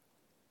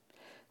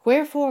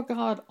 Wherefore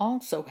God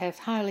also hath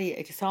highly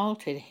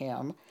exalted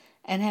him,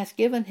 and hath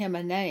given him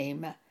a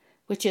name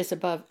which is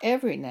above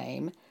every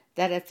name,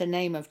 that at the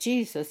name of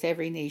Jesus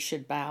every knee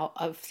should bow,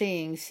 of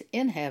things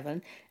in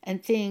heaven,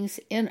 and things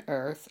in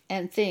earth,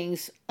 and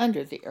things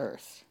under the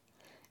earth,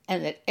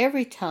 and that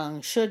every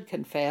tongue should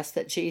confess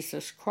that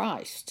Jesus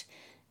Christ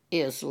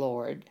is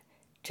Lord,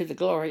 to the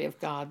glory of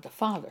God the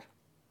Father.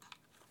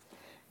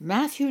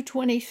 Matthew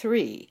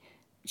 23,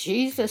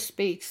 Jesus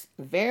speaks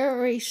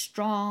very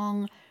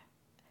strong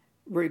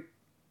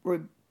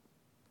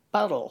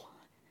rebuttal,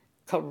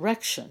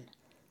 correction,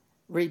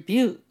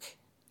 rebuke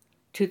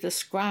to the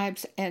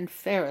scribes and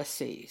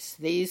Pharisees.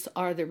 These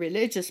are the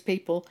religious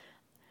people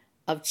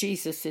of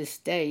Jesus'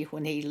 day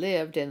when he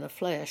lived in the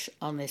flesh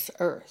on this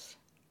earth.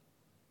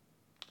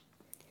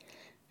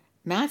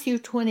 Matthew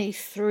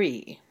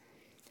 23,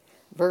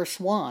 verse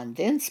 1,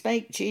 Then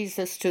spake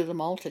Jesus to the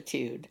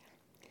multitude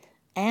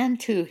and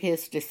to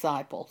his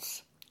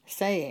disciples,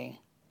 saying,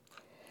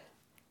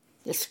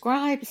 The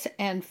scribes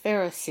and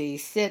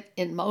Pharisees sit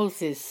in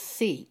Moses'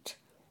 seat.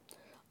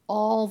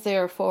 All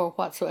therefore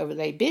whatsoever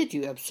they bid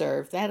you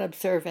observe, that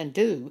observe and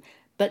do,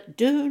 but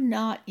do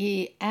not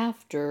ye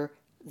after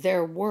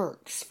their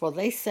works, for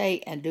they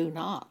say and do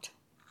not.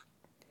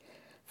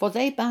 For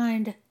they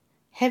bind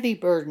heavy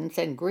burdens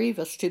and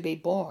grievous to be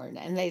borne,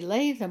 and they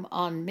lay them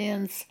on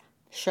men's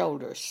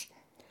shoulders,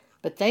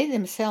 but they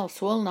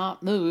themselves will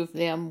not move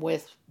them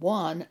with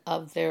one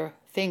of their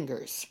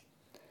fingers.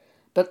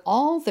 But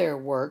all their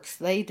works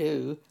they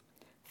do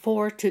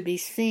for to be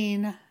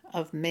seen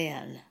of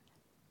men.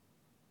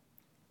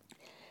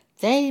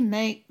 They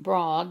make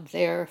broad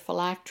their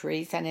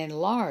phylacteries and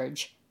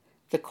enlarge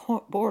the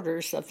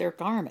borders of their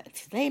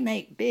garments. They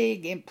make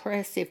big,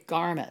 impressive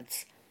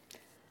garments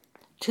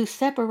to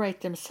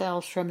separate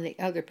themselves from the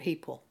other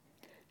people,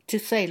 to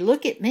say,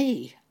 look at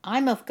me,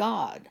 I'm of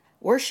God,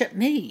 worship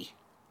me.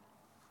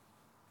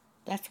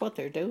 That's what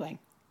they're doing.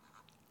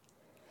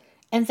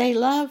 And they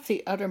love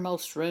the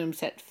uttermost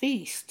rooms at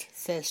feast,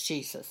 says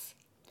Jesus,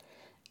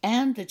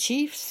 and the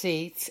chief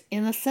seats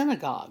in the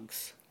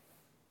synagogues.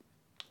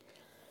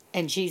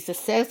 And Jesus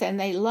says, and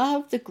they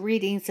love the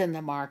greetings in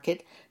the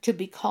market, to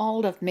be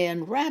called of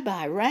men,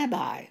 Rabbi,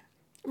 Rabbi,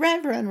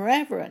 Reverend,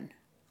 Reverend.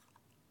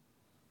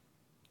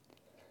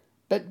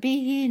 But be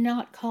ye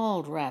not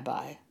called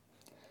Rabbi,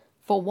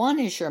 for one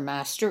is your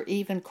master,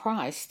 even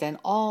Christ, and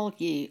all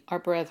ye are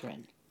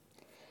brethren.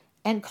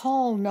 And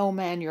call no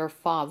man your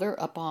father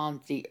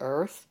upon the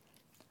earth,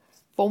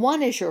 for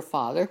one is your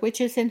Father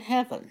which is in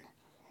heaven.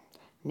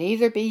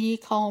 Neither be ye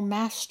called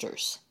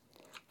masters,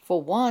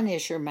 for one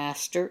is your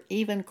master,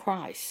 even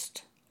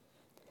Christ.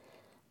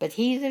 But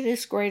he that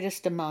is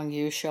greatest among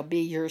you shall be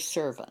your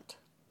servant.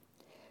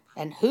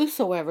 And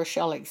whosoever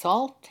shall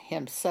exalt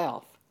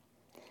himself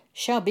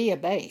shall be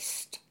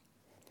abased,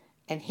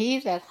 and he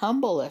that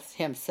humbleth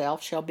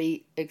himself shall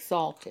be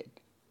exalted.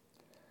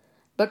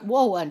 But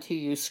woe unto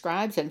you,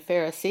 scribes and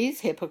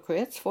Pharisees,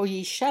 hypocrites, for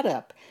ye shut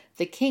up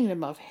the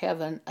kingdom of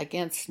heaven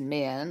against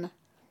men.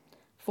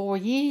 For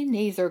ye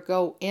neither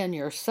go in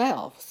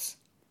yourselves,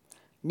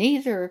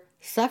 neither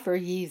suffer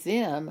ye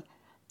them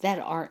that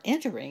are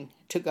entering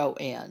to go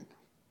in.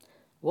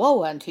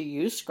 Woe unto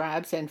you,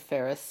 scribes and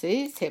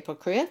Pharisees,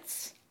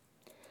 hypocrites,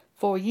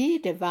 for ye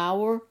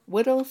devour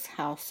widows'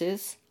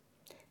 houses,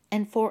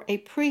 and for a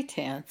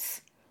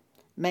pretense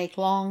make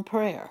long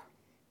prayer.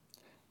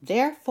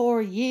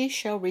 Therefore ye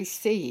shall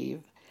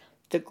receive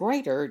the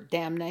greater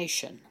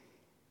damnation.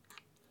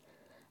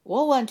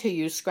 Woe unto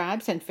you,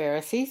 scribes and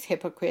Pharisees,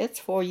 hypocrites,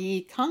 for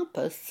ye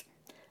compass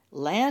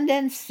land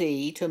and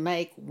sea to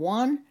make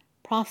one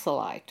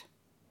proselyte.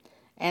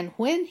 And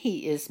when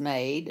he is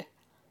made,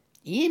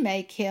 ye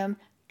make him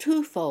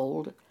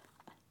twofold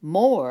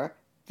more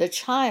the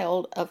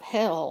child of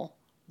hell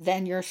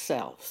than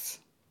yourselves.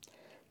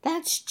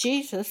 That's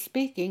Jesus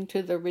speaking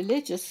to the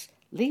religious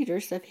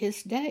leaders of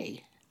his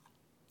day.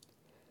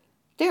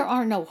 There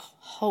are no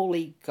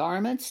holy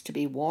garments to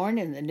be worn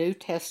in the New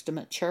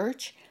Testament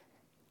church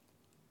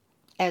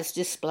as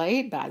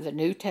displayed by the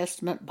New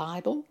Testament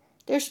Bible.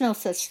 There's no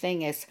such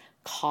thing as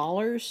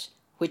collars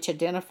which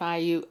identify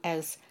you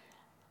as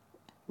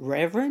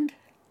reverend.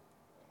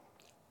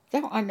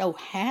 There are no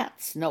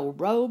hats, no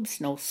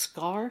robes, no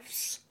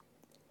scarves.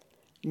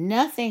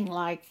 Nothing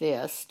like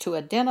this to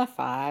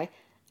identify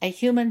a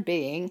human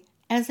being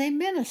as a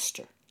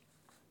minister.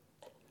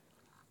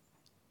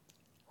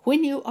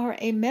 When you are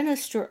a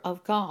minister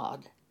of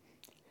God,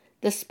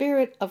 the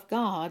Spirit of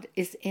God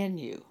is in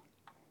you.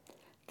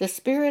 The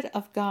Spirit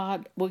of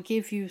God will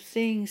give you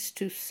things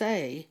to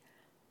say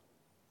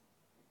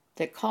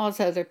that cause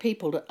other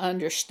people to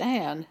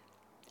understand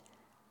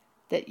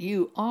that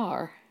you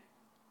are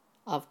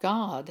of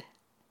God,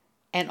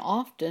 and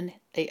often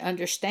they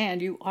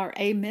understand you are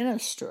a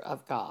minister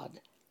of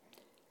God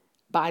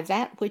by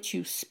that which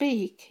you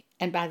speak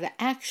and by the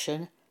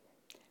action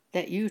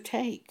that you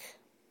take.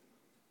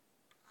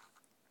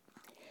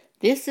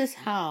 This is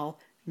how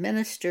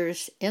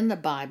ministers in the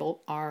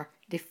Bible are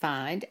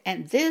defined,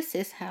 and this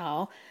is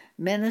how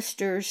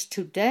ministers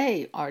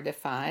today are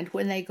defined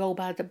when they go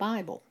by the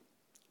Bible.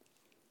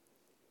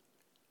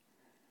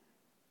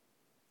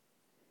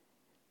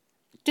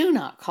 Do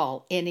not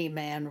call any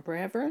man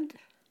reverend.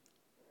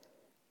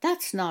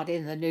 That's not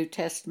in the New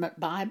Testament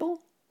Bible,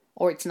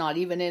 or it's not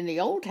even in the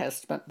Old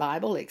Testament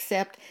Bible,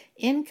 except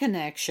in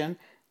connection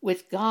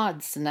with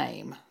God's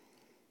name.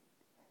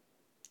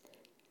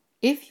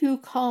 If you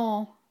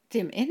call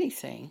them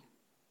anything,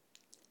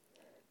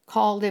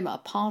 call them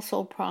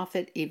apostle,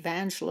 prophet,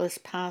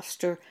 evangelist,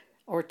 pastor,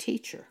 or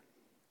teacher.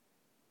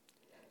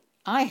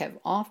 I have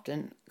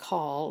often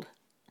called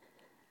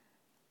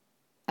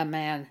a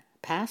man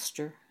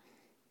pastor.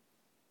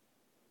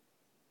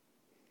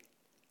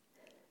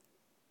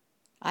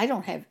 I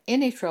don't have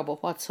any trouble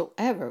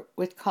whatsoever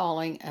with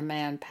calling a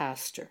man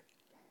pastor.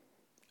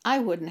 I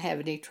wouldn't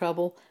have any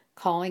trouble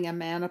calling a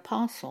man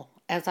apostle,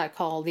 as I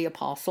call the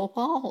Apostle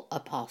Paul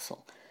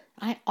apostle.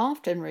 I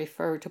often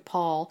refer to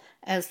Paul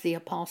as the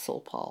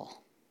Apostle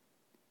Paul.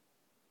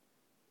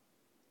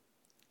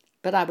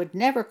 But I would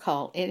never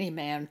call any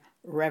man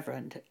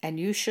reverend, and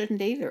you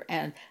shouldn't either.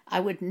 And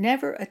I would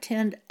never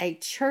attend a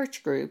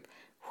church group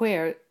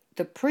where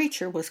the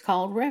preacher was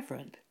called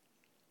reverend,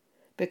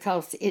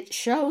 because it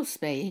shows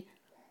me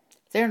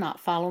they're not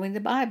following the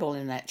Bible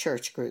in that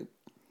church group.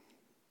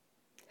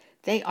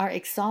 They are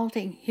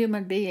exalting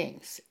human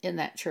beings in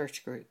that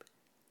church group.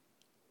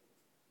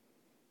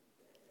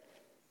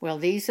 Well,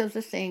 these are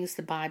the things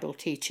the Bible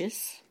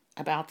teaches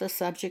about the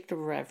subject of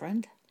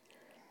reverend.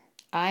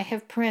 I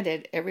have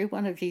printed every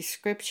one of these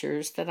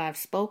scriptures that I've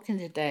spoken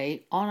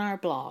today on our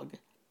blog,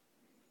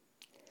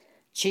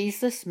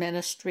 Jesus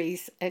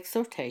Ministries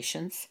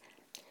Exhortations.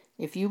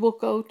 If you will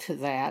go to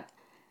that,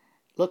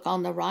 look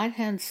on the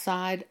right-hand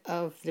side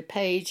of the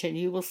page and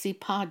you will see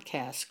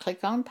podcast.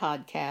 Click on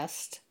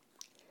podcast.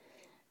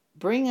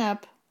 Bring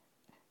up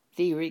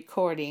the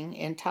recording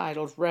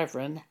entitled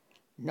Reverend.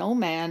 No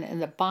man in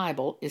the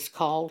Bible is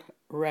called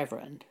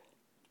Reverend.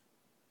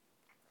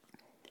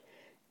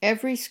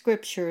 Every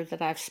scripture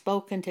that I've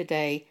spoken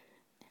today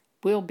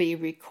will be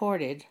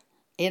recorded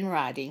in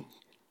writing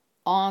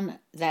on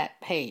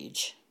that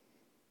page.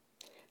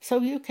 So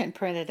you can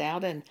print it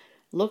out and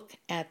look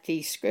at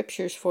the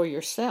scriptures for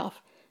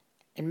yourself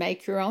and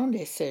make your own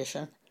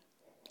decision.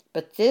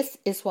 But this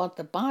is what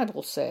the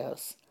Bible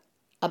says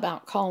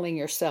about calling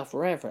yourself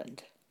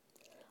reverend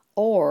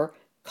or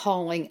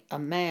calling a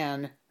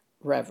man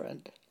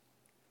reverend.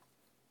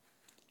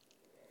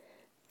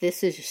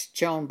 This is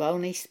Joan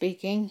Boney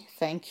speaking.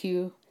 Thank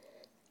you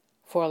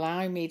for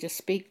allowing me to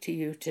speak to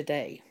you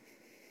today.